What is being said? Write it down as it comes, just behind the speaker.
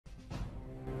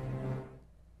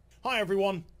Hi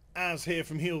everyone, Az here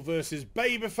from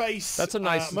HeelvsBabyface. That's a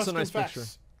nice picture.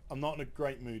 I'm not in a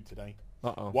great mood today.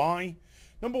 Uh-oh. Why?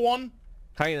 Number one,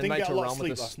 How you didn't invite get to a a lot realm of sleep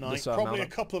with last night. this Probably a amount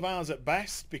couple of hours at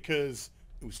best because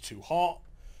it was too hot.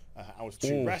 I was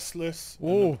too restless. And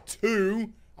Ooh. number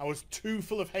two, I was too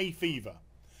full of hay fever.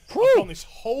 Whew. I've gone this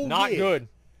whole Not year good.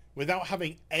 without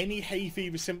having any hay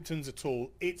fever symptoms at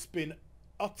all. It's been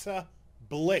utter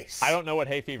bliss. I don't know what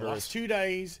hay fever The last is. 2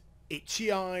 days,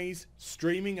 itchy eyes,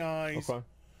 streaming eyes. Okay.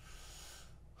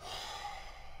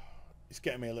 It's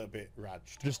getting me a little bit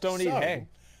raged. Just don't eat hay.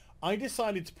 I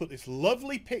decided to put this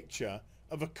lovely picture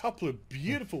of a couple of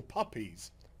beautiful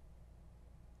puppies,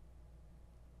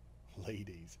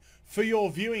 ladies, for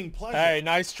your viewing pleasure. Hey,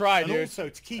 nice try, and dude. also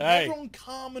to keep everyone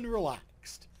calm and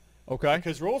relaxed. Okay.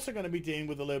 Because we're also going to be dealing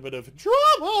with a little bit of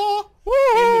drama in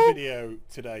the video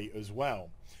today as well.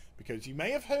 Because you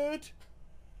may have heard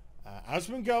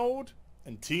Asmongold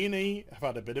and T&E have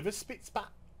had a bit of a spit spat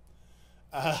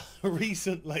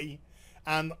recently.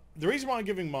 And the reason why I'm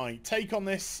giving my take on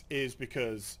this is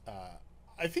because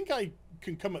I think I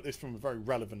can come at this from a very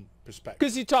relevant perspective.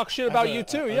 Because you talk shit about you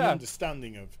too, An yeah.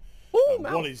 understanding of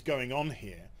what is going on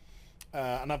here.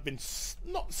 And I've been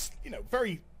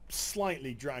very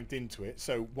slightly dragged into it,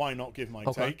 so why not give my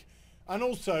take? And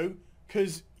also,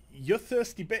 because you're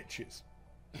thirsty bitches.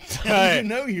 Hey. You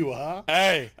know you are.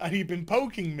 Hey. And you've been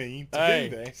poking me to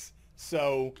do this,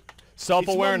 so...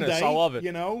 Self-awareness, I love it.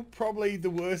 You know, probably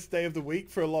the worst day of the week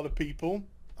for a lot of people.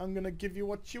 I'm going to give you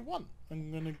what you want.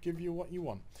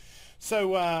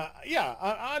 So, yeah,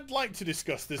 I'd like to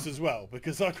discuss this as well,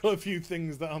 because I've got a few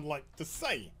things that I'd like to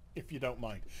say, if you don't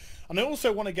mind. And I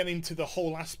also want to get into the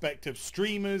whole aspect of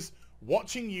streamers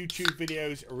watching YouTube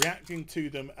videos, reacting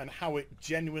to them, and how it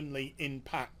genuinely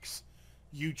impacts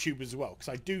YouTube as well, because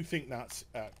I do think that's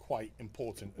quite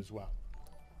important as well.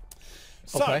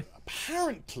 So,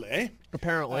 apparently,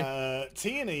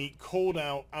 T&E called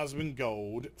out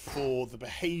Asmongold for the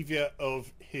behaviour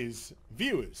of his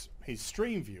viewers, his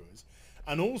stream viewers,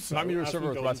 and also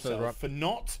Asmongold himself for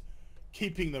not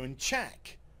keeping them in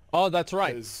check. Oh, that's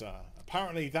right. Because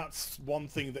apparently that's one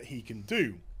thing that he can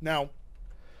do. Now,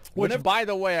 which, by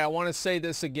the way, I want to say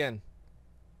this again.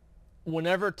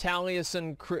 Whenever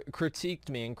Taliesin critiqued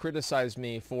me and criticized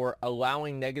me for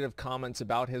allowing negative comments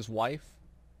about his wife,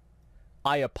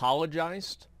 I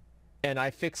apologized and I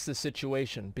fixed the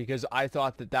situation because I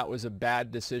thought that that was a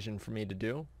bad decision for me to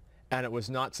do, and it was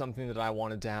not something that I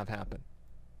wanted to have happen.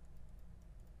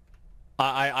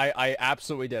 I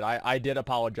absolutely did. I did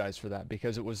apologize for that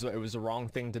because it was the wrong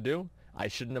thing to do. I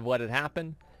shouldn't have let it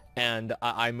happen, and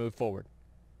I moved forward.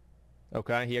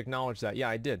 Okay, he acknowledged that. Yeah,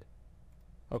 I did.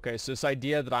 Okay, so this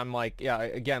idea that I'm like, yeah,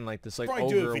 again, like this, like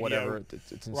ogre or whatever,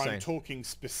 it's insane. Where I'm talking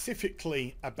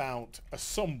specifically about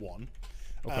someone.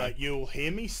 Okay. You'll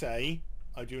hear me say,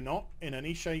 I do not in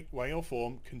any shape, way or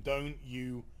form condone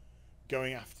you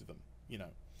going after them, you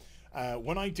know.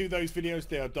 When I do those videos,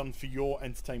 they are done for your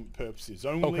entertainment purposes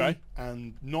only,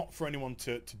 and not for anyone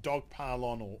to dogpile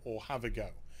on or have a go.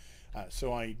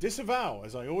 So I disavow,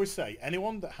 as I always say,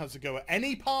 anyone that has a go at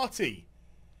any party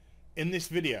in this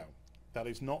video. That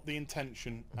is not the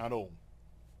intention at all.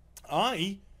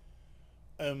 I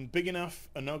am big enough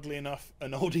and ugly enough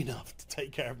and old enough to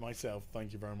take care of myself.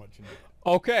 Thank you very much indeed.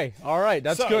 Okay, all right,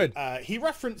 that's good. He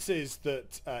references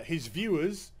that his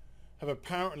viewers have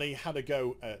apparently had a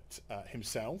go at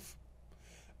himself.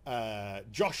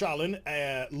 Josh Allen,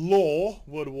 Law,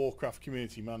 World of Warcraft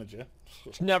community manager.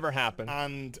 It's never happened.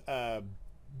 And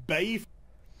Babe.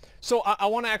 So I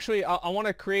want to actually, I want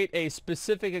to create a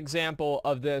specific example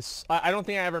of this. I don't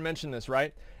think I ever mentioned this,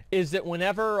 right? Is that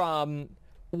whenever,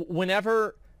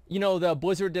 you know, the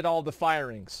Blizzard did all the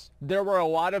firings, there were a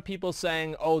lot of people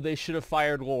saying, oh, they should have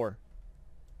fired Lore.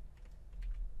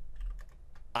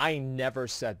 I never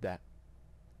said that.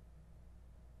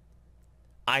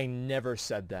 I never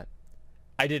said that.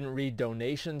 I didn't read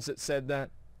donations that said that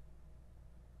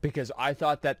because I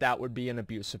thought that that would be an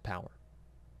abuse of power.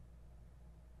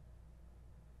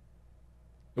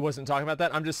 It wasn't talking about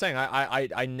that. I'm just saying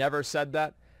I never said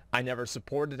that. I never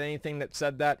supported anything that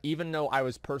said that. Even though I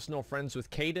was personal friends with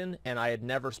Caden and I had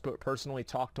never personally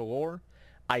talked to Lore,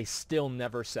 I still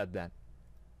never said that.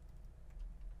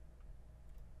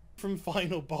 From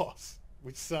Final Boss,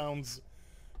 which sounds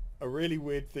a really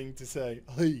weird thing to say.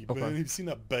 Hey, man, you've seen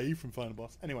that Bay from Final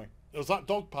Boss? Anyway, it was that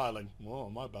dogpiling. Oh,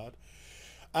 my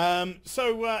bad.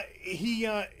 So he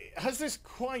has this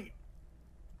quite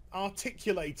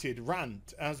articulated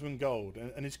rant, Asmongold,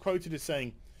 and is quoted as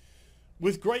saying,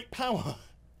 with great power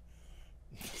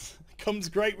comes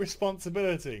great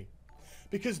responsibility,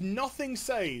 because nothing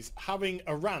says having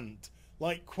a rant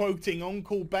like quoting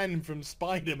Uncle Ben from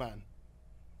Spider-Man.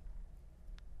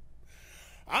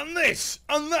 And this,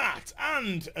 and that,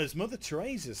 and, as Mother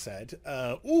Teresa said,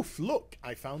 oof, look,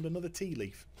 I found another tea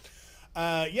leaf.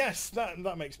 Yes,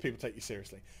 that makes people take you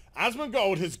seriously.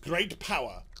 Asmongold has great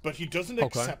power, but he doesn't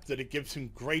accept that it gives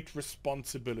him great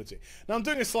responsibility. Now, I'm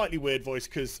doing a slightly weird voice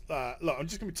because, look, I'm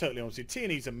just going to be totally honest with you.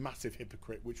 T&E's a massive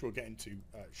hypocrite, which we'll get into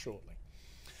shortly.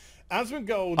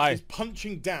 Asmongold is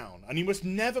punching down, and you must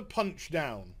never punch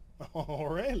down. Oh,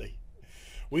 really?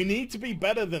 We need to be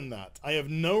better than that. I have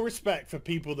no respect for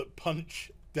people that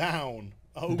punch down.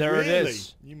 Oh, there really? It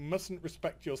is. You mustn't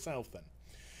respect yourself then.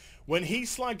 When he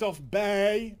slagged off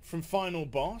Bay from Final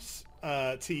Boss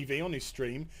TV on his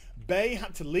stream, Bay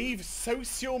had to leave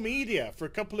social media for a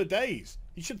couple of days.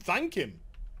 You should thank him.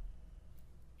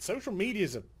 Social media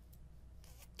is a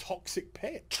toxic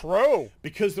pit. True.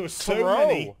 Because there were so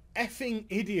many effing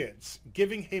idiots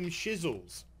giving him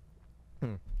shizzles.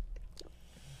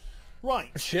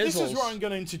 Right, this is where I'm going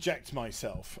to interject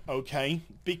myself, okay?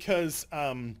 Because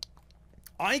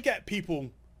I get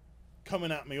people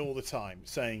coming at me all the time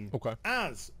saying,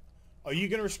 Az, are you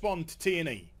going to respond to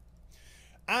T&E?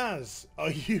 Az, are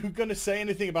you going to say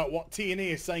anything about what T&E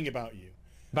is saying about you?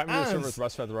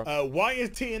 Why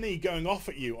is T&E going off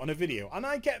at you on a video? And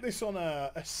I get this on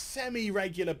a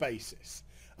semi-regular basis.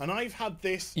 And I've had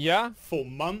this for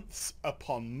months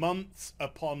upon months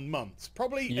upon months.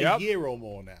 Probably a year or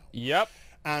more now.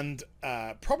 And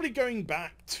probably going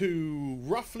back to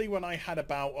roughly when I had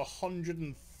about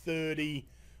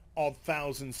 130-odd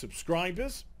thousand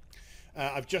subscribers.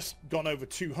 I've just gone over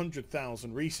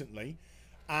 200,000 recently.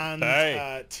 And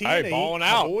T&E have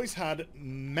always had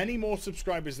many more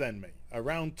subscribers than me.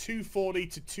 Around 240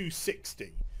 to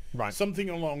 260. Right. Something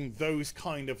along those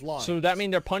kind of lines. So that mean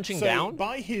they're punching down?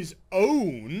 By his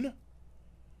own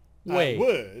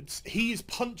words, he's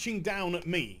punching down at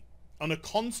me on a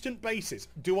constant basis.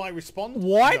 Do I respond?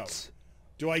 What? No.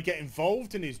 Do I get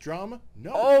involved in his drama?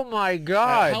 No. Oh my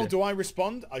God. How do I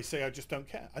respond? I say I just don't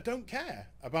care. I don't care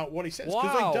about what he says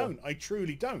because I don't. I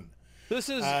truly don't. This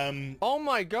is... oh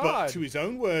my God. But to his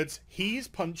own words, he's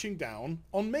punching down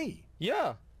on me.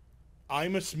 Yeah.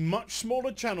 I'm a much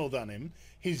smaller channel than him.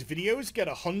 His videos get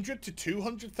 100 to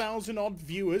 200,000 odd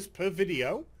viewers per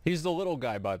video. He's the little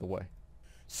guy, by the way.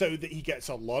 So that he gets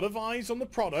a lot of eyes on the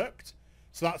product.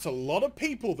 So that's a lot of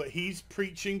people that he's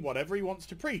preaching whatever he wants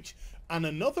to preach. And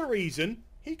another reason,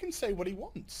 he can say what he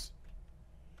wants.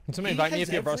 Can somebody invite me if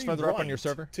you have Russ Feather up on your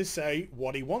server? To say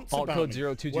what he wants Alt about code me.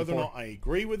 0224. Whether or not I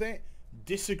agree with it,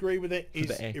 disagree with it is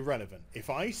irrelevant.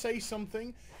 If I say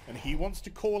something and he wants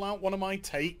to call out one of my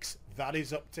takes, that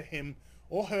is up to him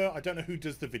or her. I don't know who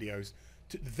does the videos.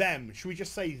 To them. Should we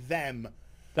just say them?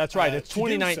 That's right. It's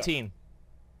 2019.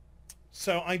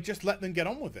 So I just let them get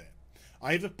on with it.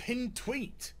 I have a pinned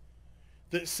tweet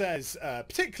that says,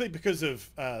 particularly because of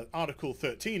Article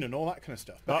 13 and all that kind of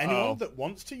stuff, but anyone that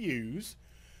wants to use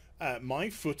my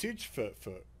footage for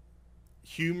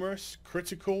humorous,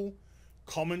 critical,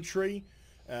 commentary,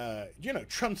 you know,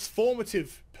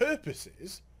 transformative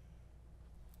purposes,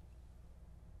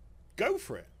 go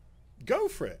for it. Go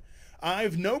for it. I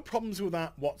have no problems with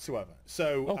that whatsoever.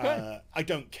 So I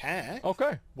don't care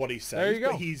what he says. There you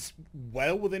go. But he's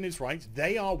well within his rights.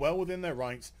 They are well within their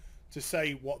rights to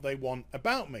say what they want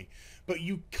about me. But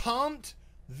you can't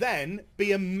then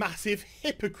be a massive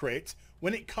hypocrite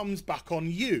when it comes back on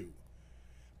you.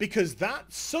 Because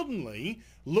that suddenly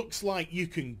looks like you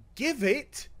can give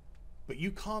it, but you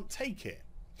can't take it.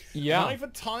 Yeah. And I've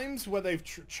had times where they've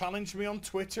challenged me on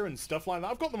Twitter and stuff like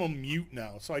that. I've got them on mute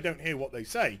now, so I don't hear what they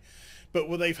say. But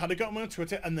where they've had to go on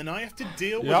Twitter, and then I have to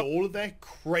deal with all of their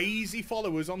crazy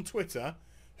followers on Twitter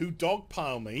who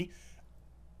dogpile me.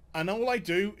 And all I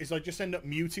do is I just end up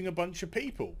muting a bunch of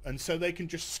people. And so they can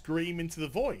just scream into the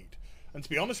void. And to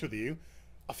be honest with you,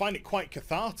 I find it quite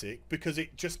cathartic because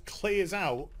it just clears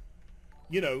out,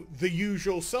 you know, the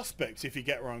usual suspects, if you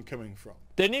get where I'm coming from.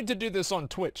 They need to do this on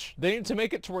Twitch. They need to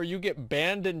make it to where you get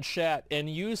banned in chat and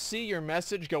you see your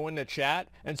message go into chat,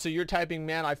 and so you're typing,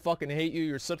 man, I fucking hate you,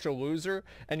 you're such a loser,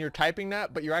 and you're typing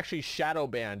that, but you're actually shadow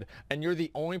banned, and you're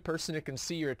the only person that can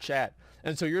see your chat.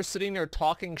 And so you're sitting there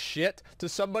talking shit to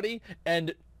somebody,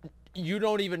 and you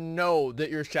don't even know that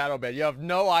you're shadow banned. You have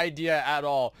no idea at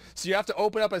all. So you have to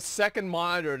open up a second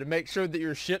monitor to make sure that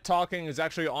your shit talking is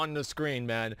actually on the screen,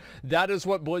 man. That is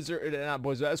what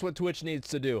that's what Twitch needs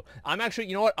to do. I'm actually,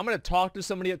 you know what? I'm going to talk to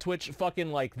somebody at Twitch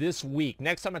fucking like this week.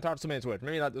 Next time I talk to somebody at Twitch,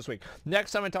 maybe not this week.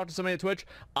 Next time I talk to somebody at Twitch,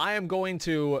 I am going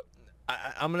to,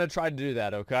 I'm going to try to do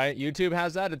that, okay? YouTube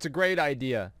has that. It's a great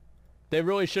idea. They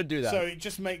really should do that. So it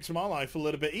just makes my life a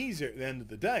little bit easier at the end of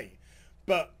the day.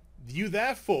 But You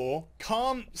therefore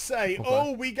can't say,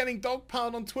 oh, we're getting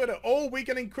dogpiled on Twitter. Oh, we're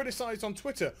getting criticized on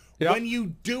Twitter. Yep. When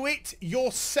you do it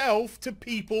yourself to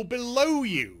people below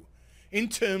you in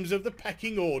terms of the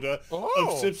pecking order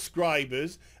of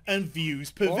subscribers and views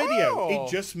per video.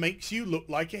 It just makes you look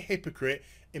like a hypocrite.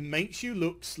 It makes you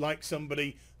look like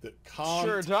somebody that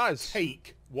can't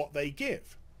take what they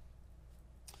give.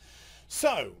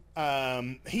 So,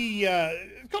 he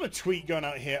got a tweet going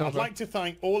out here. I'd like to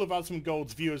thank all of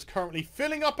Asmongold's viewers currently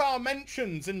filling up our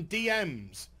mentions and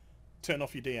DMs. Turn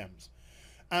off your DMs.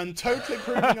 And totally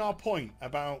proving our point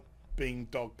about being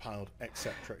dogpiled,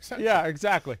 etc., etc. Yeah,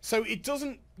 exactly. So it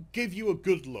doesn't give you a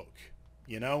good look,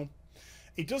 you know?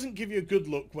 It doesn't give you a good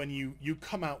look when you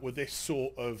come out with this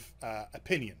sort of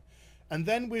opinion. And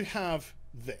then we have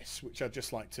this, which I'd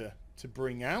just like to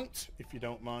bring out, if you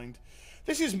don't mind.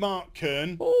 This is Mark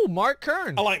Kern. Oh, Mark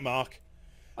Kern. I like Mark.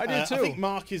 I do too. I think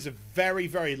Mark is a very,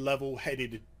 very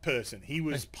level-headed person. He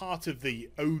was part of the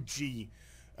OG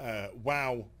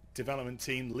WoW development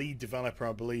team, lead developer,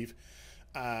 I believe.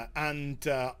 And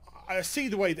I see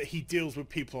the way that he deals with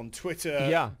people on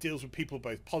Twitter, deals with people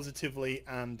both positively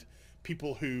and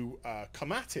people who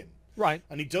come at him. Right.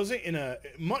 And he does it in a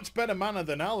much better manner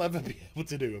than I'll ever be able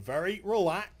to do. A very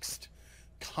relaxed,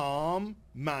 calm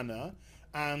manner.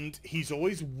 And he's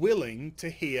always willing to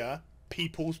hear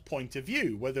people's point of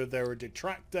view, whether they're a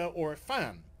detractor or a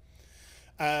fan.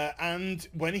 And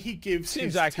when he gives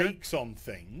his takes on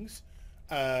things,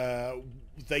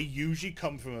 they usually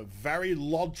come from a very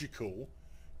logical,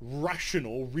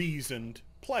 rational, reasoned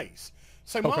place.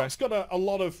 So Mark's got a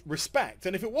lot of respect.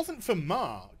 And if it wasn't for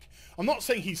Mark, I'm not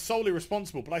saying he's solely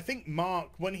responsible, but I think Mark,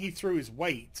 when he threw his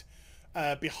weight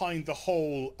behind the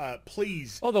whole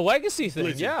please the legacy thing,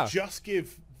 Blizzard, just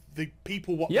give the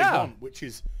people what they want, which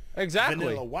is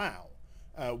vanilla WoW.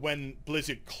 When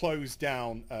Blizzard closed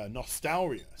down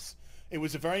Nostalrius, it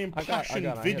was a very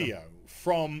impassioned video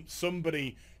from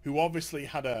somebody who obviously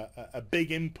had a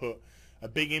big input, a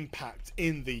big impact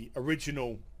in the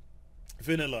original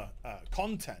vanilla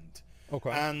content.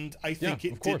 And I think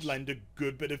it did lend a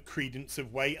good bit of credence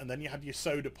of weight. And then you had your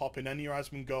Soda Pop and then your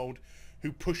Asmongold,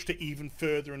 who pushed it even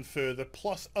further and further,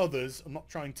 plus others. I'm not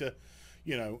trying to,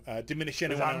 you know, diminish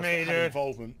anyone else that had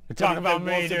involvement. Talk about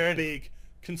me, dude. There was a big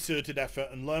concerted effort,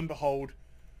 and lo and behold,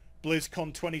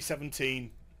 BlizzCon 2017,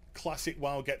 classic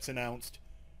WoW gets announced,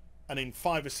 and in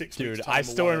 5 or 6 weeks' time, I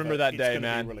still remember that day,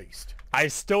 man. I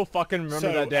still fucking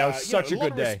remember that day. It was such a good day. A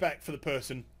lot of respect for the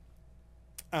person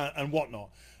and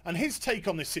whatnot. And his take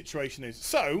on this situation is,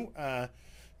 so,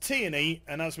 T&E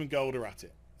and Asmongold are at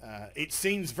it. It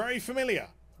seems very familiar.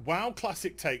 WoW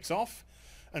Classic takes off,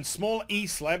 and small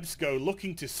E-slebs go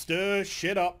looking to stir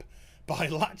shit up by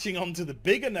latching onto the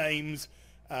bigger names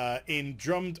in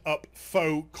drummed-up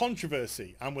faux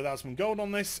controversy. I'm with Asmongold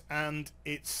on this, and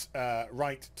it's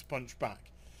right to punch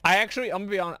back. I'm gonna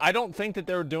be honest, I don't think that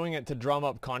they're doing it to drum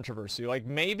up controversy. Like,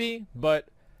 maybe, but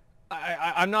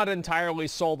I'm not entirely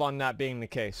sold on that being the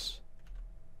case.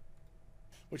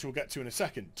 Which we'll get to in a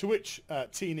second. To which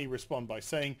T&E respond by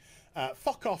saying,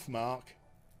 fuck off, Mark.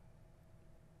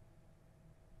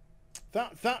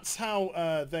 That's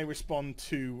how they respond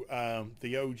to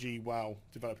the OG WoW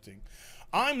developer team.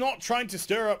 I'm not trying to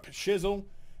stir up shizzle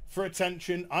for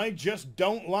attention. I just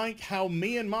don't like how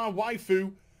me and my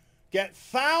waifu get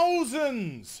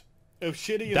thousands of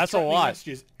shitty and threatening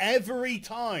messages every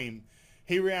time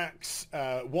he reacts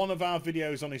one of our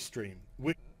videos on his stream,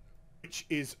 which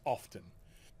is often.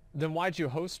 Then why'd you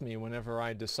host me whenever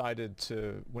I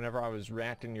was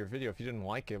reacting to your video? If you didn't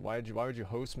like it, why would you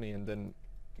host me and then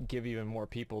give even more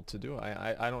people to do it?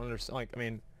 I don't understand. Like, I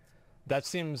mean, that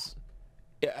seems,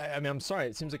 I mean, I'm sorry,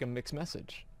 it seems like a mixed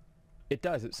message. It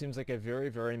does. It seems like a very,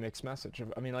 very mixed message.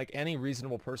 I mean, like, any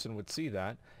reasonable person would see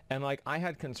that. And, like, I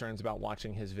had concerns about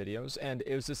watching his videos, and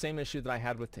it was the same issue that I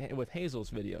had with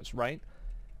Hazel's videos, right?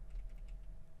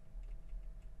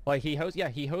 Like, he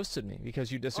hosted me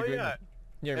because you disagreed. Oh, yeah.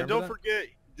 Yeah, and don't forget,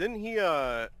 didn't he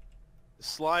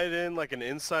slide in like an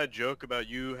inside joke about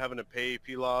you having to pay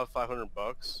Pilaf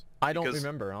 $500? I don't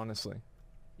remember, honestly.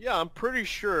 Yeah, I'm pretty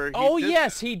sure.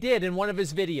 He did in one of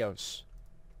his videos.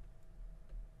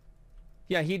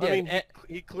 Yeah, he did. I mean,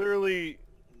 he clearly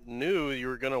knew you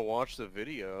were gonna watch the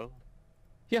video.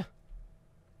 Yeah.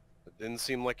 It didn't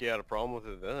seem like he had a problem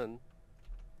with it then.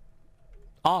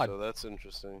 Odd. So that's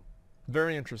interesting.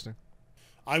 Very interesting.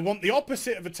 I want the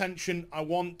opposite of attention. I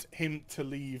want him to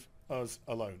leave us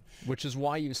alone. Which is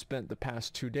why you spent the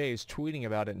past 2 days tweeting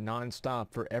about it nonstop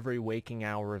for every waking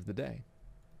hour of the day.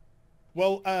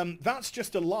 Well, that's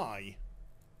just a lie.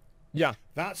 Yeah.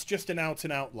 That's just an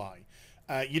out-and-out lie.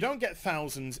 You don't get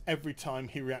thousands every time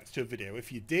he reacts to a video.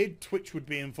 If you did, Twitch would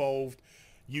be involved,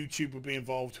 YouTube would be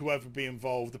involved, whoever would be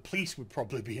involved, the police would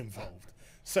probably be involved.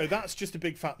 So that's just a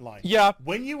big fat lie. Yeah.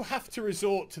 When you have to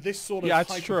resort to this sort of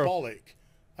hyperbolic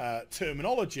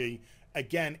terminology,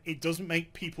 again, it doesn't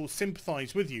make people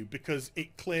sympathize with you because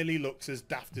it clearly looks as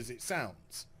daft as it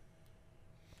sounds.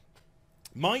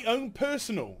 My own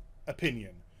personal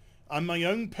opinion and my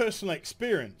own personal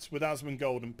experience with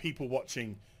Asmongold and people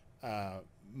watching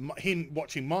him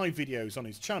watching my videos on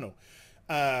his channel,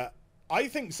 I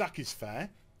think Zach is fair.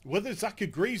 Whether Zach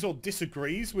agrees or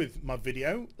disagrees with my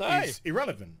video is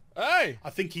irrelevant. I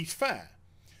think he's fair.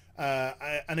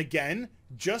 And again,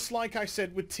 just like I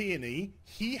said with T&E,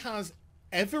 he has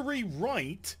every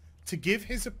right to give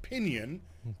his opinion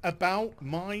about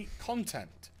my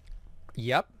content.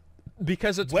 Yep.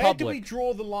 Because it's Where public. do we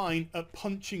draw the line at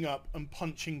punching up and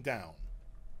punching down?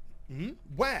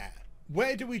 Where?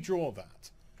 Where do we draw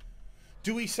that?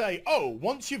 Do we say, oh,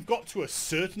 once you've got to a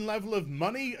certain level of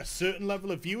money, a certain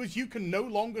level of viewers, you can no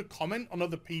longer comment on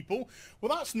other people?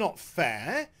 Well, that's not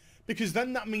fair, because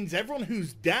then that means everyone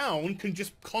who's down can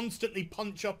just constantly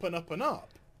punch up and up and up.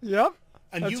 Yep.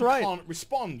 And that's you right. can't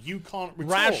respond. You can't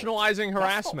retort. Rationalizing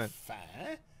harassment. That's not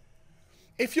fair.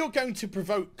 If you're going to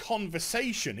provoke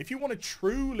conversation, if you want to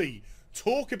truly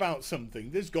talk about something,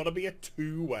 there's got to be a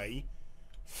two-way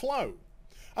flow.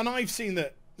 And I've seen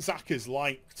that Zach has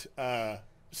liked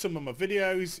some of my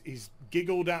videos. He's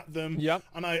giggled at them. Yep.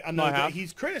 And I know that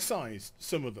he's criticized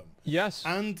some of them. Yes.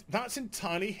 And that's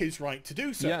entirely his right to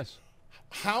do so. Yes.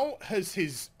 How has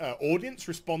his audience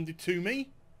responded to me?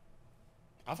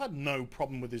 I've had no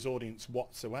problem with his audience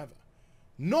whatsoever.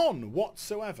 None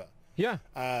whatsoever. Yeah.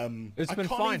 It's been I can't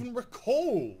fine. even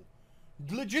recall.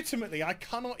 Legitimately, I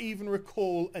cannot even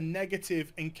recall a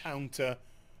negative encounter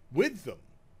with them.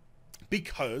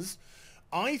 Because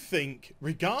I think,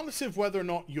 regardless of whether or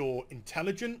not you're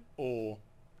intelligent or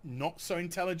not so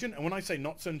intelligent, and when I say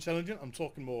not so intelligent, I'm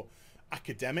talking more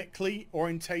academically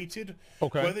orientated,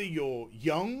 whether you're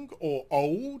young or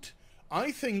old,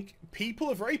 I think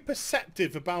people are very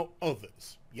perceptive about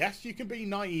others. Yes, you can be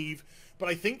naive, but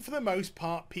I think for the most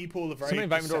part, people are very Somebody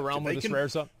invite me to a perceptive. realm where They this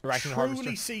rares up. can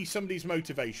truly see somebody's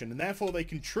motivation, and therefore they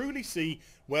can truly see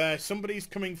where somebody's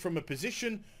coming from a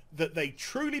position that they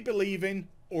truly believe in,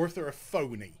 or if they're a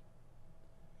phony.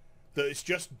 That it's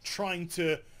just trying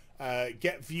to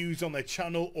get views on their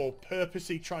channel, or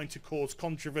purposely trying to cause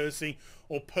controversy,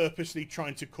 or purposely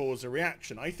trying to cause a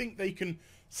reaction. I think they can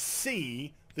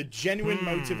see the genuine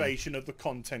motivation of the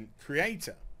content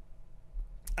creator.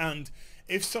 And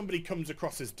if somebody comes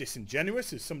across as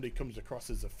disingenuous, if somebody comes across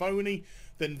as a phony,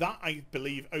 then that, I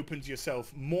believe, opens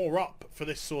yourself more up for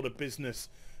this sort of business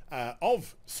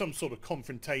of some sort of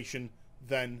confrontation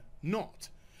than not.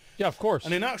 Yeah, of course.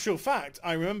 And in actual fact,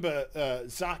 I remember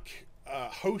Zach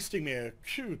hosting me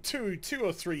two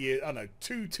or 3 years, I don't know,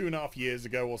 two and a half years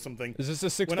ago or something. Is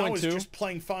this a 6.2? When I was just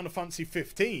playing Final Fantasy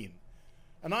 15.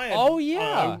 And I had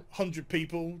 100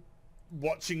 people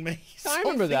watching me. I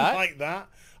remember that. Like that.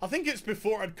 I think it's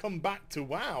before I'd come back to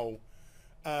WoW.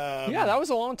 Yeah, that was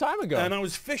a long time ago. And I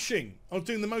was fishing. I was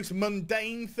doing the most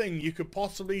mundane thing you could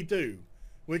possibly do,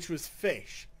 which was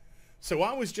fish. So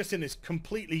I was just in this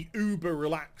completely uber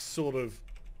relaxed sort of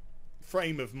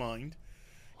frame of mind.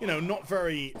 You know, not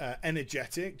very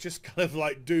energetic, just kind of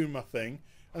like doing my thing.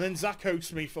 And then Zach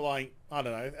hosted me for like, I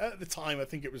don't know, at the time I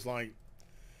think it was like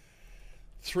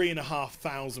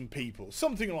 3,500 people,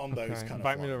 something along those kind of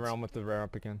Invite me lines. to a realm with the rare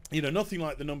up again. You know, nothing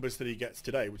like the numbers that he gets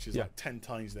today, which is like 10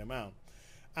 times the amount.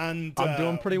 And I'm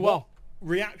doing pretty well.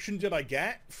 Reaction did I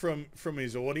get from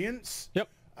his audience? Yep.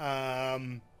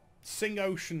 Sing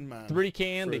Ocean Man. 3D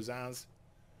Candy. For Zaz.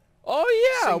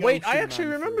 Oh yeah, Sing wait, I Ocean actually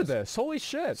Man remember for us. this. Holy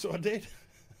shit. So I did.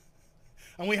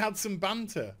 And we had some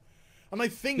banter. And I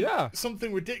think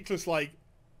something ridiculous like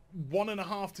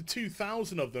 1,500 to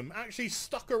 2,000 of them actually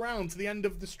stuck around to the end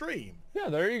of the stream. Yeah,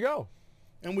 there you go.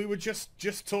 And we were just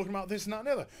talking about this and that and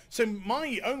the other. So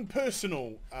my own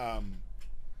personal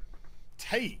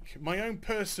take, my own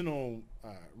personal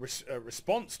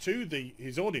response to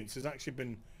his audience has actually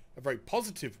been a very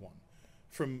positive one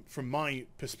from my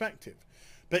perspective.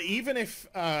 But even if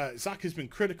Zach has been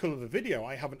critical of the video,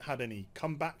 I haven't had any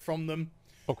comeback from them.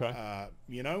 Okay.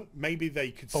 You know, maybe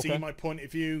they could see my point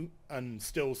of view and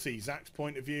still see Zach's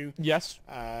point of view. Yes.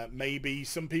 Maybe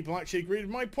some people actually agreed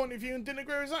with my point of view and didn't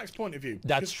agree with Zach's point of view.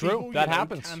 That's true. People, that you know,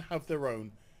 happens. Can have their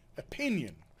own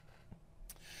opinion.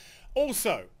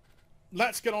 Also,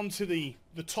 let's get on to the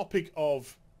topic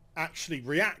of actually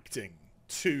reacting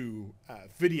to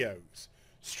videos.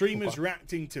 Streamers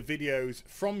reacting to videos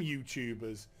from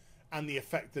YouTubers and the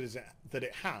effect that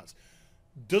it has.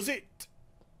 does it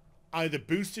either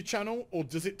boost a channel or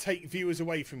does it take viewers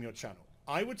away from your channel?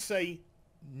 I would say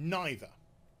neither.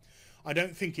 I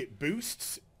don't think it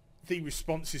boosts the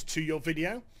responses to your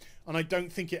video, and I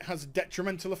don't think it has a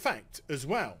detrimental effect as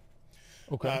well.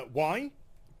 Okay. Why?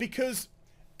 Because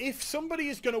if somebody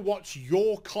is going to watch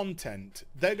your content,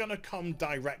 they're going to come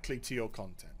directly to your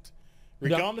content.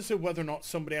 Regardless of whether or not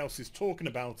somebody else is talking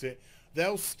about it,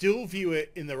 they'll still view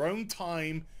it in their own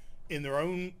time, in their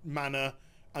own manner,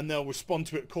 and they'll respond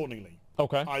to it accordingly.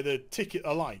 Okay. Either tick it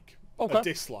a like, Okay. a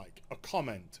dislike, a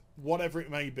comment, whatever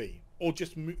it may be, or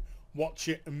just watch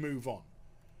it and move on.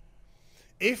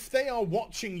 If they are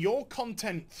watching your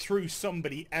content through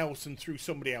somebody else and through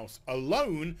somebody else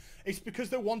alone, it's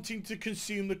because they're wanting to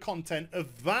consume the content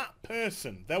of that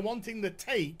person. They're wanting the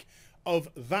take of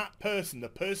that person, the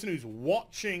person who's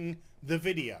watching the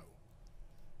video.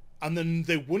 And then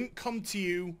they wouldn't come to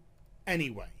you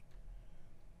anyway.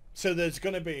 So there's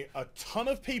going to be a ton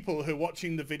of people who are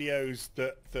watching the videos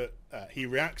that he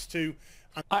reacts to.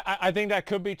 I think that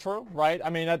could be true, right? I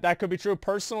mean, that could be true.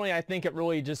 Personally, I think it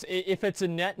really just, if it's a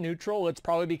net neutral, it's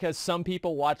probably because some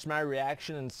people watch my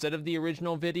reaction instead of the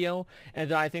original video.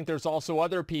 And then I think there's also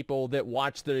other people that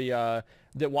watch the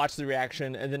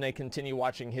reaction and then they continue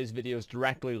watching his videos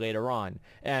directly later on.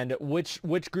 And which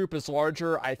group is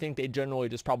larger? I think they generally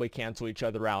just probably cancel each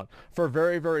other out. For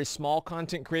very, very small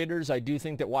content creators, I do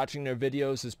think that watching their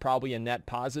videos is probably a net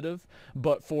positive.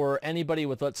 But for anybody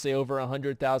with, let's say, over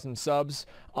 100,000 subs,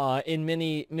 in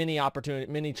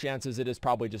many chances, it is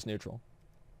probably just neutral.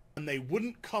 And they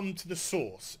wouldn't come to the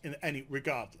source in any,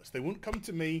 regardless. They wouldn't come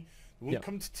to me. They wouldn't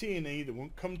come to T&E. They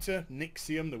wouldn't come to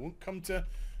Nixium. They wouldn't come to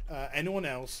anyone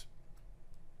else.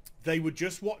 They were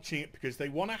just watching it because they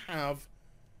want to have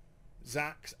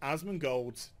Zach's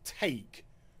Asmongold's take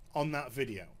on that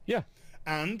video. Yeah.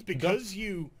 And because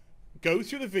you go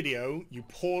through the video, you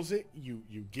pause it, you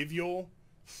give your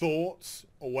thoughts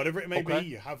or whatever it may be,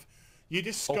 you have your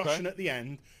discussion at the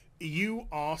end, you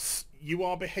are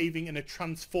behaving in a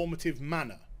transformative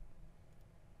manner.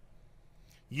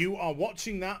 You are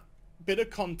watching that bit of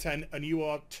content and you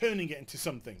are turning it into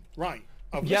something. Right.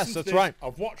 Yes, that's right.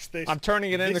 I've watched this. I'm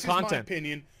turning it into content. This is my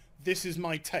opinion. This is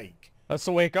my take. That's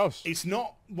the way it goes. It's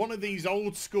not one of these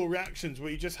old school reactions where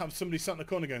you just have somebody sat in the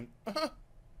corner going,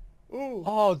 ooh.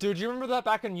 Oh, dude, you remember that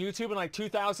back on YouTube in like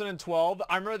 2012?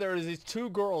 I remember there was these two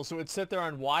girls who would sit there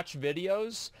and watch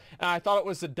videos, and I thought it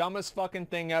was the dumbest fucking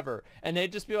thing ever. And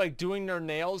they'd just be like doing their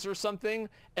nails or something,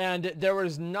 and there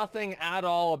was nothing at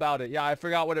all about it. Yeah, I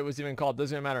forgot what it was even called.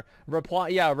 Doesn't even matter.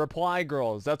 Reply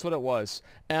girls. That's what it was.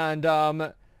 And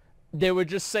they would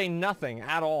just say nothing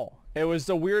at all. It was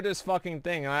the weirdest fucking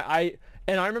thing. And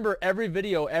I remember every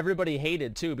video everybody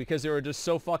hated too because they were just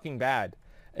so fucking bad.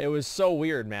 It was so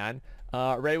weird, man.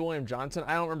 Ray William Johnson.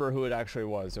 I don't remember who it actually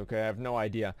was. Okay, I have no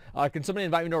idea. Can somebody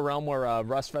invite me to a realm where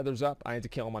Russ feathers up? I need to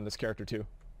kill him on this character too.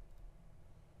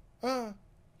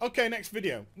 Okay, next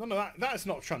video. No, that is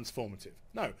not transformative.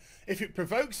 No. If it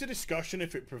provokes a discussion,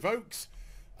 if it provokes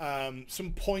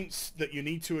some points that you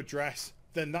need to address,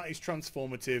 then that is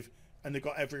transformative, and they've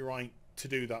got every right to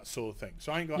do that sort of thing.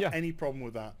 So I ain't got any problem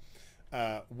with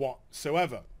that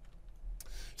whatsoever.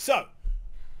 So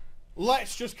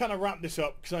let's just kind of wrap this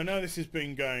up because I know this has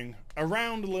been going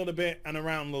around a little bit and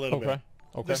around a little bit.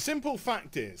 Okay. The simple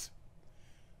fact is,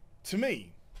 to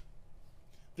me,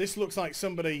 this looks like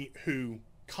somebody who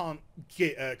can't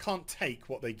take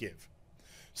what they give.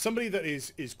 Somebody that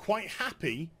is quite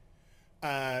happy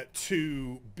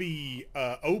to be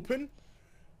open,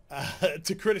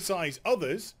 to criticize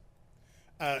others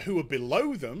who are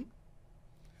below them,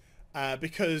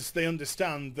 because they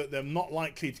understand that they're not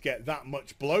likely to get that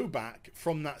much blowback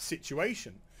from that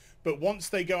situation. But once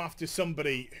they go after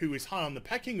somebody who is high on the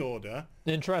pecking order,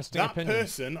 that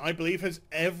person, I believe, has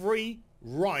every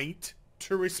right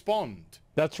to respond.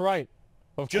 That's right.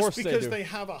 Of course they do. Just because they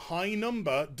have a high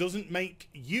number doesn't make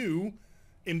you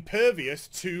impervious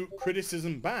to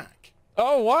criticism back.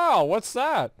 Oh, wow. What's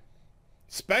that?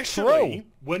 Especially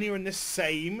when you're in the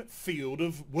same field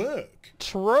of work.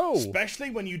 True. Especially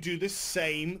when you do the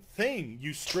same thing.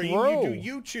 You stream,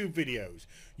 you do YouTube videos.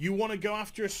 You want to go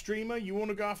after a streamer, you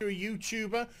want to go after a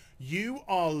YouTuber. You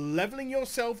are leveling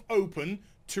yourself open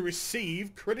to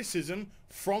receive criticism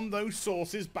from those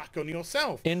sources back on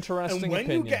yourself. Interesting And when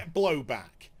opinion. you get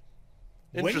blowback,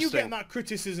 when you get that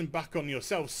criticism back on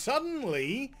yourself,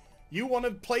 suddenly you want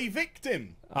to play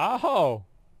victim. Oh.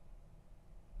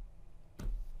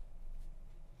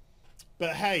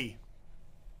 But hey,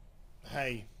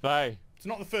 it's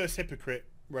not the first hypocrite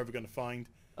we're ever going to find.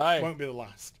 It won't be the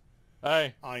last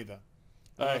either.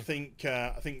 And I think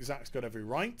Zach's got every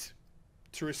right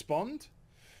to respond.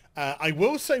 I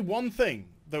will say one thing.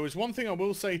 There was one thing I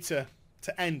will say to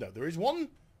Endo. There is one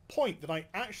point that I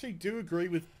actually do agree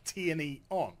with T&E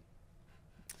on.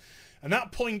 And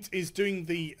that point is doing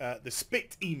the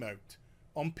spit emote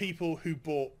on people who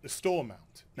bought the store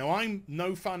mount. Now, I'm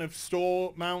no fan of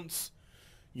store mounts.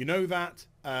 You know that.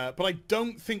 But I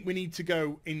don't think we need to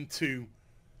go into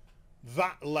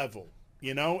that level.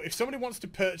 You know, if somebody wants to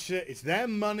purchase it, it's their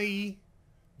money.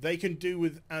 They can do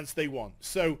with as they want.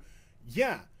 So,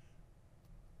 yeah.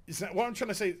 Is that what I'm trying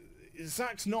to say?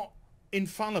 Zach's not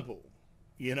infallible.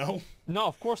 You know? No,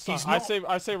 of course not. Not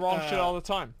I say wrong shit all the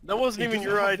time. That wasn't even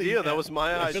your idea. That was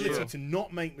my idea. Ability to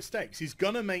not make mistakes. He's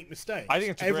gonna make mistakes. I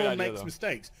think it's a great Everyone idea, makes though.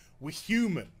 mistakes. We're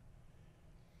human.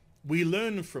 We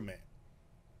learn from it.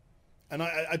 And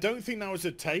I don't think that was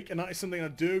a take, and that is something I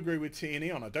do agree with T&E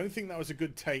on. I don't think that was a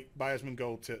good take by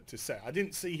Asmongold to say. I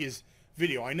didn't see his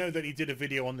video. I know that he did a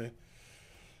video on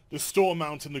the store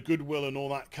mount and the goodwill and all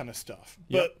that kind of stuff.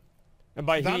 Yep. But And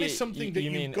by that he, is something you that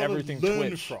you've mean got to everything learn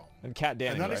Twitch from. and Cat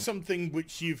Danny, And that right? is something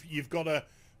which you've got to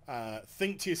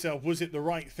think to yourself, was it the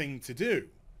right thing to do?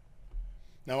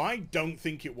 Now, I don't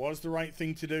think it was the right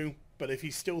thing to do, but if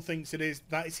he still thinks it is,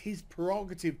 that is his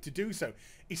prerogative to do so.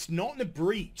 It's not in a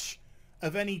breach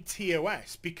of any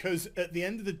TOS, because at the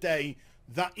end of the day,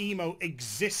 that emo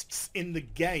exists in the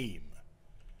game.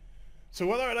 So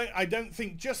whether I don't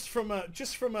think just from a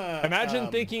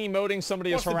Imagine thinking emoting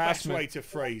somebody as what's the best harassment. way to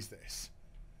phrase this?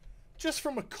 Just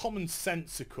from a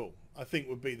commonsensical, I think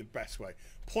would be the best way.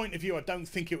 Point of view, I don't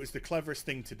think it was the cleverest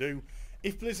thing to do.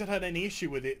 If Blizzard had any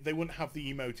issue with it, they wouldn't have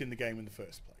the emote in the game in the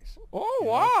first place. Oh,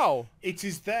 wow. It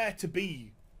is there to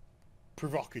be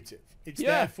provocative. It's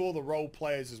Yeah. there for the role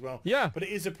players as well. Yeah. But it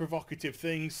is a provocative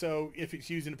thing, so if it's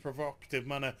used in a provocative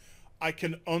manner, I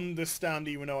can understand,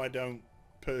 even though I don't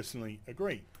personally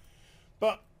agree.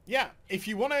 But yeah, if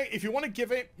you wanna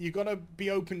give it, you gotta be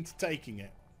open to taking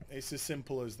it. It's as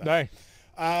simple as that.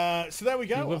 Hey, So there we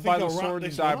go. you live I think by the I'll wrap sword, you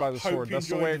this die one by up. the Hope sword. you That's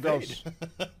the enjoyed way it goes.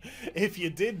 vid. If you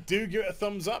did, do give it a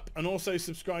thumbs up and also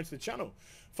subscribe to the channel.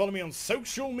 Follow me on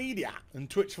social media and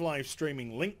Twitch for live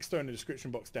streaming. Links are in the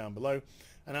description box down below.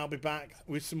 And I'll be back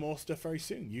with some more stuff very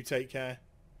soon. You take care.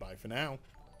 Bye for now.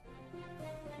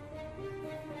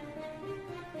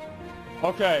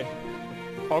 Okay.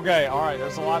 Okay, all right.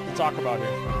 There's a lot to talk about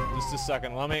here. Just a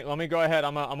second. Let me go ahead.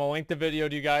 I'm gonna link the video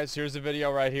to you guys. Here's the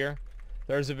video right here.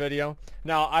 There's a video.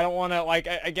 Now, I don't want to, like,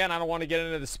 again, I don't want to get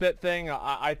into the spit thing.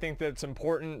 I think that it's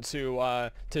important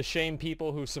to shame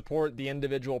people who support the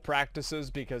individual practices,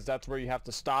 because that's where you have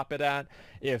to stop it at.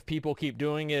 If people keep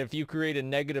doing it, if you create a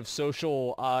negative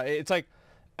social, it's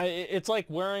like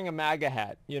wearing a MAGA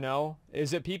hat, you know?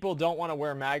 Is that people don't want to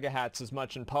wear MAGA hats as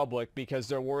much in public because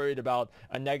they're worried about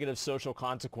a negative social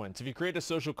consequence. If you create a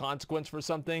social consequence for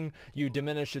something, you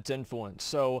diminish its influence.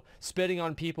 So spitting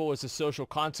on people is a social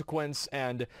consequence,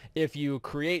 and if you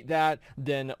create that,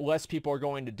 then less people are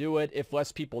going to do it. If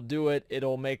less people do it,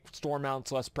 it'll make store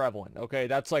mounts less prevalent. Okay,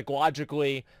 that's like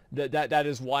logically, that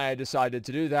is why I decided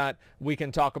to do that. We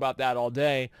can talk about that all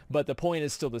day, but the point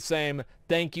is still the same.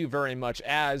 Thank you very much,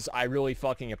 I really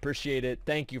fucking appreciate it.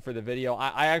 Thank you for the video.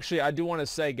 I do want to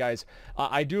say, guys,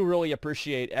 I do really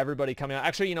appreciate everybody coming out.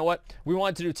 Actually, you know what? We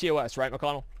wanted to do TOS, right,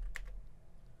 McConnell?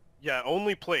 Yeah,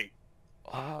 only plate.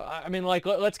 I mean, like,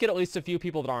 let's get at least a few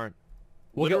people that aren't.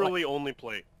 Literally only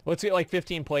plate. Let's get like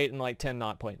 15 plate and like 10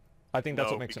 not plate. I think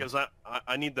that's what makes sense. because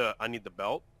I need the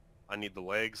belt, I need the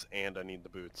legs, and I need the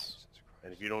boots.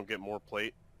 And if you don't get more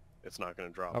plate, it's not going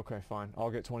to drop. Okay, fine.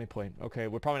 I'll get 20 plate. Okay,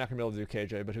 we're probably not going to be able to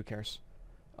do KJ, but who cares?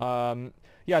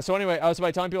 Yeah, so anyway, so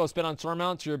by telling people to spit on store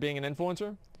mounts, you're being an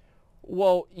influencer?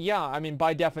 Well, yeah, I mean,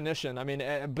 by definition. I mean,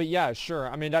 but yeah, sure.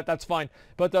 I mean, that's fine.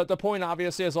 But the point,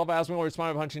 obviously, is Asmongold will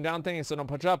respond by punching down thing. So don't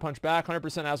punch up, punch back. 100%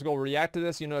 Asmongold will react to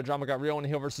this. You know, the drama got real when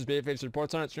HeelvsBabyface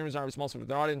reports on it. Streamers aren't responsible for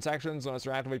their audience actions unless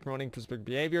they're actively promoting specific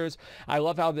behaviors. I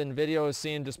love how the video is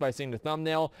seen just by seeing the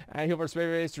thumbnail. And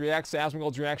HeelvsBabyface reacts to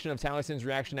Asmongold's reaction of Taliesin's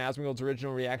reaction to Asmongold's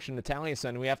original reaction to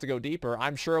Taliesin. We have to go deeper.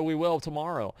 I'm sure we will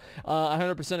tomorrow. I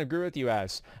 100% agree with you,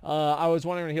 As. I was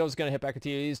wondering when Heels was going to hit back at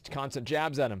TV's constant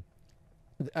jabs at him.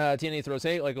 TNA throws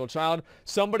hate like a little child.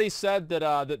 Somebody said that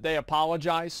that they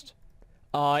apologized.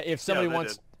 If somebody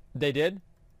wants, they did.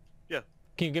 Yeah.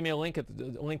 Can you give me a link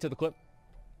to the clip?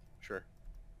 Sure.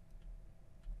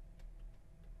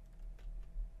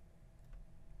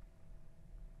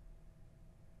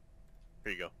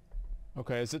 Here you go.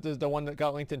 Okay, is it the one that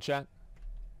got linked in chat?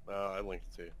 I linked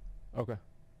it to you. Okay.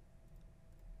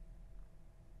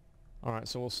 All right,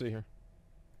 so we'll see here.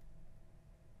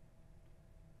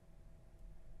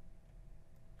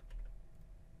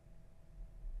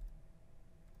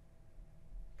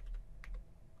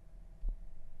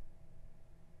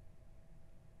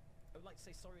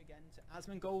 sorry again to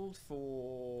Asmongold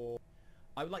for...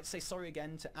 I would like to say sorry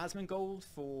again to Asmongold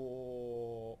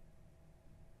for...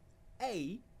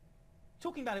 A,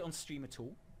 talking about it on stream at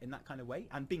all, in that kind of way,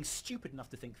 and being stupid enough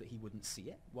to think that he wouldn't see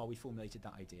it while we formulated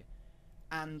that idea.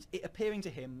 And it appearing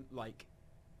to him like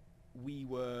we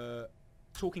were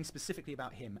talking specifically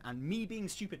about him, and me being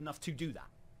stupid enough to do that.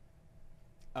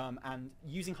 And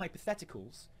using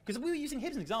hypotheticals, because we were using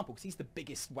him as an example, because he's the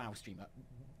biggest WoW streamer.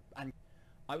 And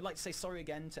I would like to say sorry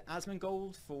again to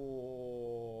Asmongold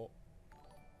for...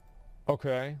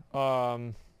 Okay.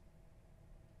 Alright,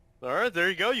 there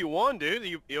you go. You won, dude.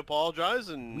 You apologize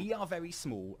and... We are very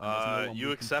small. And there's no one you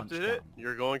we can accepted punch it. down.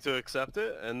 You're going to accept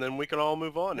it, and then we can all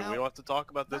move on, and we Now, don't have to talk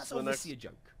about this That's for the next obviously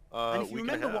a joke. And if you week and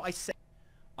a remember half. what I said,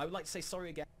 I would like to say sorry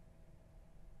again.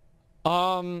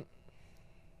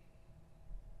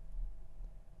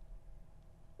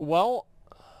 Well,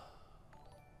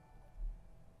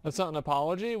 that's not an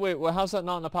apology? Wait, well, how's that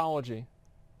not an apology?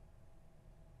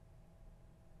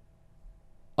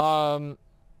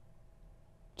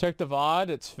 Check the VOD,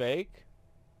 it's fake.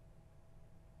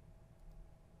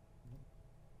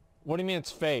 What do you mean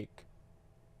it's fake?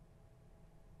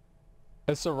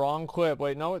 It's the wrong clip.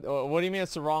 Wait, no, what do you mean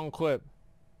it's the wrong clip?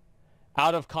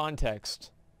 Out of context.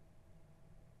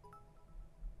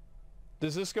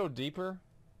 Does this go deeper?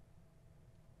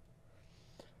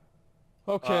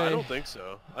 Okay. I don't think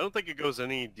so. I don't think it goes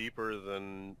any deeper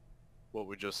than what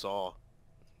we just saw.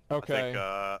 Okay.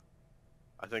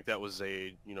 I think that was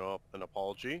an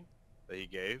apology that he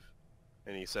gave,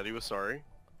 and he said he was sorry,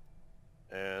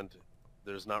 and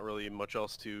there's not really much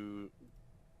else to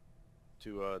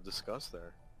discuss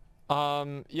there.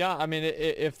 Yeah, I mean,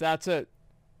 if that's it,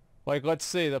 like, let's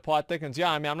see, the plot thickens.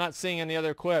 Yeah, I mean, I'm not seeing any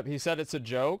other clip. He said it's a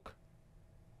joke.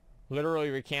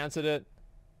 Literally recanted it.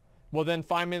 Well, then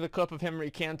find me the clip of him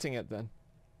recanting it then.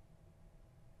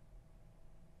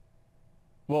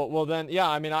 Well then, yeah,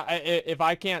 I mean, if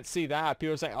I can't see that,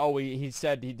 people are saying, oh, he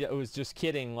said it was just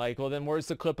kidding. Like, well, then where's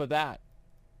the clip of that?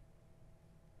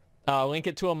 Link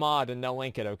it to a mod and they'll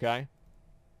link it, okay?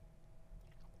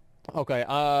 Okay,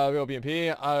 real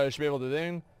BMP, should be able to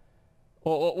do.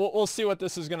 We'll see what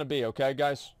this is going to be, okay,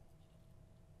 guys?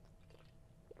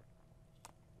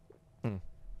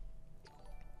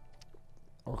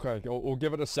 Okay, we'll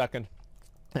give it a second.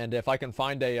 And if I can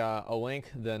find a link,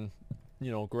 then,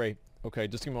 great. Okay,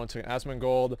 just give me one second.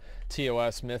 Asmongold,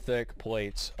 TOS, Mythic,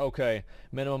 Plates. Okay,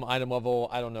 minimum item level,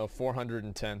 I don't know,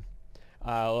 410.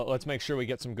 Let's make sure we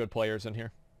get some good players in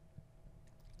here.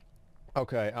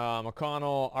 Okay,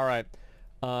 McConnell, alright.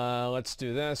 Let's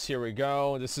do this. Here we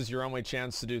go. This is your only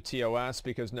chance to do TOS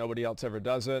because nobody else ever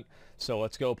does it. So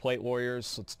let's go, Plate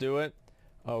Warriors. Let's do it.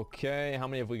 Okay, how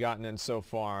many have we gotten in so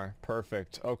far?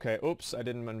 Perfect. Okay, oops, I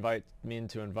didn't mean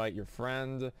to invite your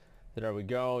friend. There we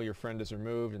go. Your friend is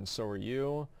removed and so are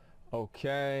you.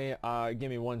 Okay, give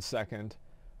me 1 second.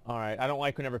 Alright, I don't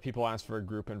like whenever people ask for a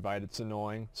group invite. It's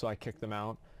annoying, so I kick them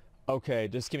out. Okay,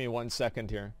 just give me 1 second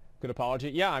here. Good apology.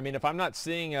 Yeah, I mean, if I'm not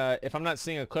seeing a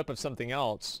clip of something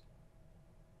else,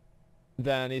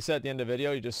 then he said at the end of the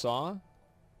video you just saw.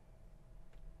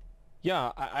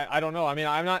 Yeah, I don't know. I mean,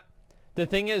 I'm not. The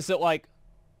thing is that, like,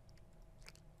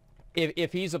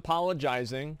 if he's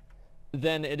apologizing,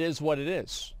 then it is what it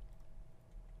is.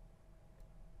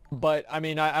 But I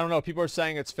mean, I don't know. People are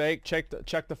saying it's fake. Check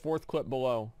the fourth clip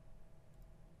below.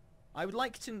 I would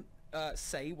like to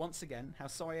say once again how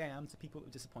sorry I am to people that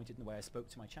were disappointed in the way I spoke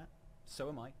to my chat. So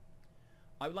am I.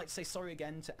 I would like to say sorry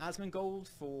again to Asmongold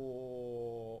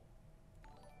for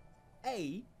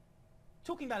A,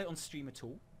 talking about it on stream at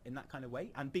all in that kind of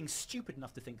way, and being stupid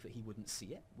enough to think that he wouldn't see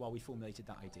it while we formulated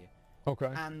that idea.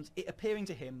 Okay. And it appearing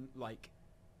to him like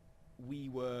we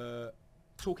were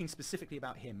talking specifically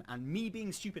about him, and me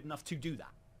being stupid enough to do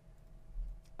that.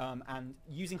 And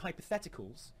using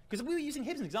hypotheticals, because we were using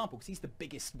him as an example, because he's the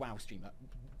biggest WoW streamer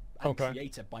and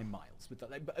creator by miles, with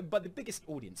but the biggest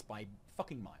audience by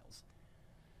fucking miles.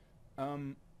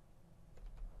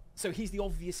 So he's the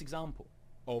obvious example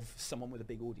of someone with a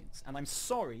big audience, and I'm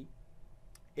sorry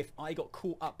if I got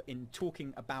caught up in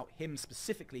talking about him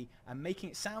specifically and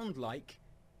making it sound like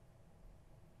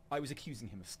I was accusing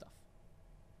him of stuff.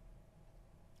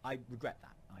 I regret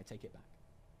that. I take it back.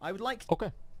 I would like to...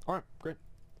 Okay. All right. Great.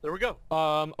 There we go.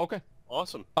 Okay.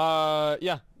 Awesome.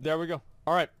 Yeah, there we go.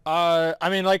 All right. I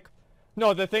mean, like,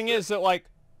 no, the thing is that, like,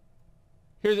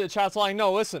 here's the chat's lying.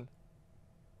 No, listen.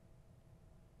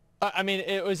 I mean,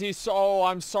 it was oh,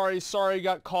 I'm sorry,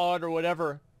 got caught or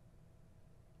whatever.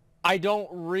 I don't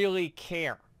really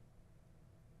care.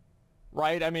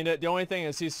 Right? I mean, the only thing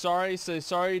is he's sorry, say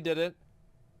sorry, he did it.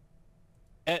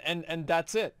 And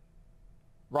that's it.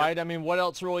 right? I mean, what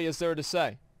else really is there to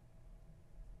say?